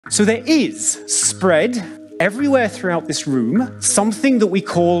So there is spread everywhere throughout this room something that we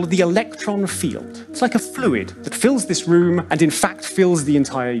call the electron field. It's like a fluid that fills this room and in fact fills the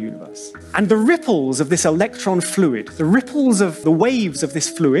entire universe. And the ripples of this electron fluid, the ripples of the waves of this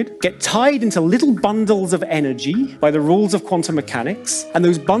fluid, get tied into little bundles of energy by the rules of quantum mechanics, and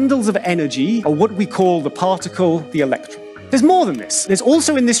those bundles of energy are what we call the particle, the electron. There's more than this. There's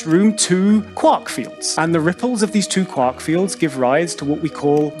also in this room 2 quark fields, and the ripples of these 2 quark fields give rise to what we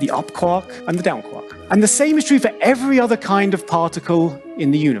call the up quark and the down quark. And the same is true for every other kind of particle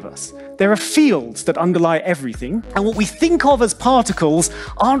in the universe. There are fields that underlie everything, and what we think of as particles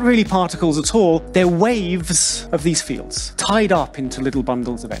aren't really particles at all. They're waves of these fields, tied up into little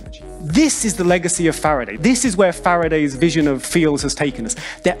bundles of energy. This is the legacy of Faraday. This is where Faraday's vision of fields has taken us.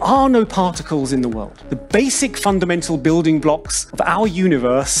 There are no particles in the world. The basic fundamental building blocks of our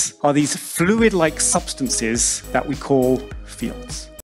universe are these fluid-like substances that we call fields.